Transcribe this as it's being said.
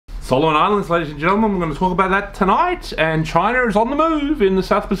Solomon Islands, ladies and gentlemen, we're going to talk about that tonight, and China is on the move in the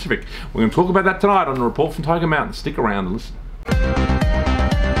South Pacific. We're going to talk about that tonight on the Report from Tiger Mountain. Stick around and listen.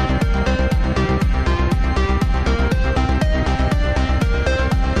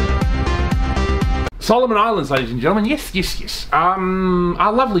 Solomon Islands, ladies and gentlemen, yes.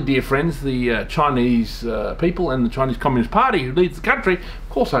 Our lovely dear friends, the Chinese people and the Chinese Communist Party who leads the country, of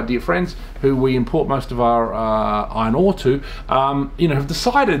course our dear friends who we import most of our iron ore to, have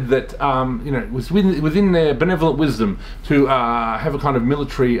decided that, it was within their benevolent wisdom to have a kind of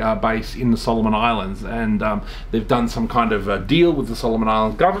military base in the Solomon Islands, and they've done some kind of deal with the Solomon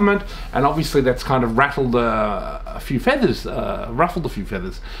Islands government, and obviously that's kind of rattled a few feathers, ruffled a few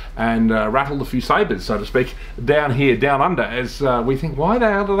feathers, and rattled a few sabres, so to speak, down here, down under, as we think, why the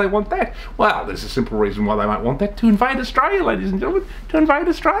hell do they want that? Well, there's a simple reason why they might want that: to invade Australia, ladies and gentlemen, to invade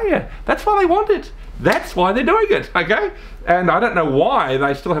Australia. That's why they want it. That's why they're doing it, okay? And I don't know why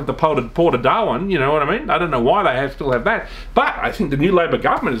they still have the Port of Darwin, you know what I mean? I don't know why they still have that. But I think the new Labor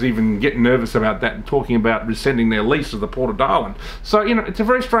government is even getting nervous about that and talking about rescinding their lease of the Port of Darwin. So, it's a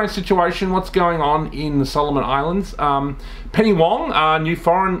very strange situation, what's going on in the Solomon Islands. Penny Wong, our new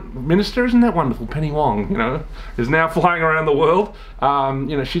foreign minister, isn't that wonderful? Penny Wong, is now flying around the world.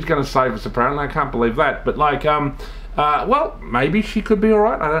 She's going to save us, apparently. I can't believe that. But, well, maybe she could be all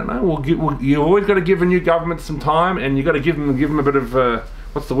right. I don't know. You always got to give a new government some time, and you got to give them a bit of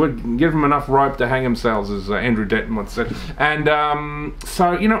what's the word? Give them enough rope to hang themselves, as Andrew Denton once said. And it's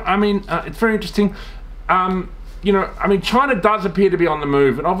very interesting. China does appear to be on the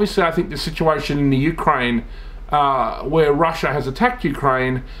move, and obviously, I think the situation in the Ukraine, where Russia has attacked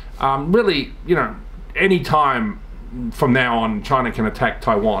Ukraine, really, any time from now on, China can attack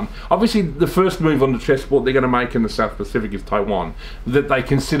Taiwan. Obviously, the first move on the chessboard they're going to make in the South Pacific is Taiwan, that they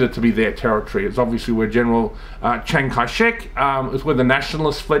consider to be their territory. It's obviously where General Chiang Kai-shek, is where the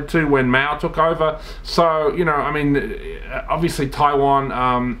nationalists fled to when Mao took over. So, obviously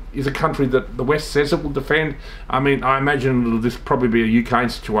Taiwan is a country that the West says it will defend. I imagine it'll just probably be a UK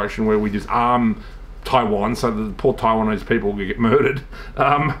situation where we just arm Taiwan so that the poor Taiwanese people will get murdered.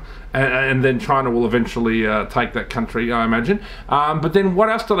 And then China will eventually take that country, I imagine. But then what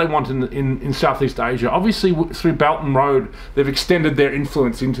else do they want in Southeast Asia? Obviously, through Belt and Road, they've extended their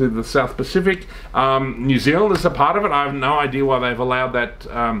influence into the South Pacific. New Zealand is a part of it. I have no idea why they've allowed that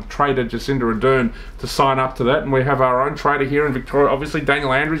trader, Jacinda Ardern, to sign up to that. And we have our own trader here in Victoria. Obviously,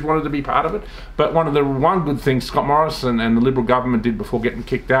 Daniel Andrews wanted to be part of it. But one good thing Scott Morrison and the Liberal government did before getting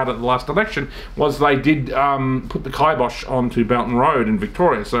kicked out at the last election was they did put the kibosh onto Belt and Road in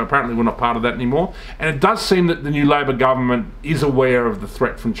Victoria. So apparently we're not part of that anymore, and it does seem that the new Labor government is aware of the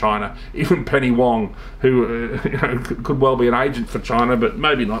threat from China. Even Penny Wong, who could well be an agent for China, but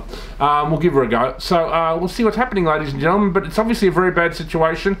maybe not. We'll give her a go. So we'll see what's happening, ladies and gentlemen, but it's obviously a very bad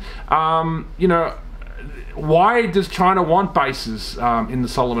situation. Why does China want bases in the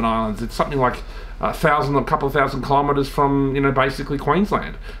Solomon Islands? It's something like a couple of thousand kilometres from, basically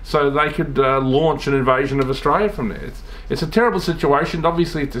Queensland. So they could launch an invasion of Australia from there. It's a terrible situation.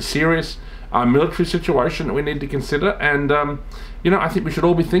 Obviously, it's a serious military situation that we need to consider. And, I think we should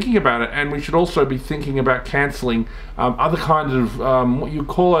all be thinking about it. And we should also be thinking about cancelling other kinds of, what you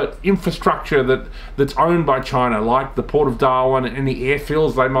call it, infrastructure that's owned by China, like the Port of Darwin and any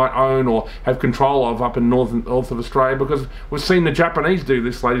airfields they might own or have control of up in north of Australia, because we've seen the Japanese do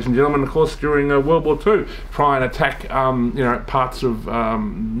this, ladies and gentlemen, of course, during World War II, try and attack, parts of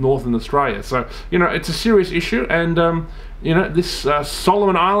northern Australia. So, it's a serious issue, and, this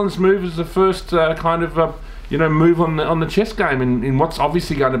Solomon Islands move is the first move on the chess game in what's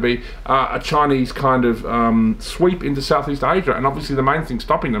obviously going to be a Chinese kind of sweep into Southeast Asia. And obviously the main thing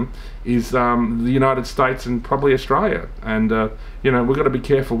stopping them is the United States and probably Australia. And, we've got to be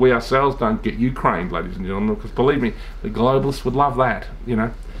careful we ourselves don't get Ukraine, ladies and gentlemen, because believe me, the globalists would love that,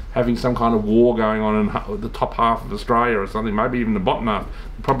 having some kind of war going on in the top half of Australia or something, maybe even the bottom half.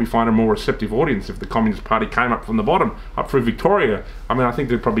 You'd probably find a more receptive audience if the Communist Party came up from the bottom, up through Victoria. I think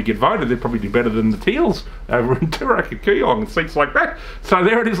they'd probably get voted. They'd probably do better than the Teals over in Toorak and Kooyong and seats like that. So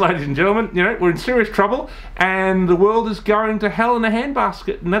there it is, ladies and gentlemen. We're in serious trouble, and the world is going to hell in a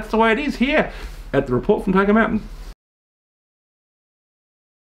handbasket, and that's the way it is here at the Report from Tiger Mountain.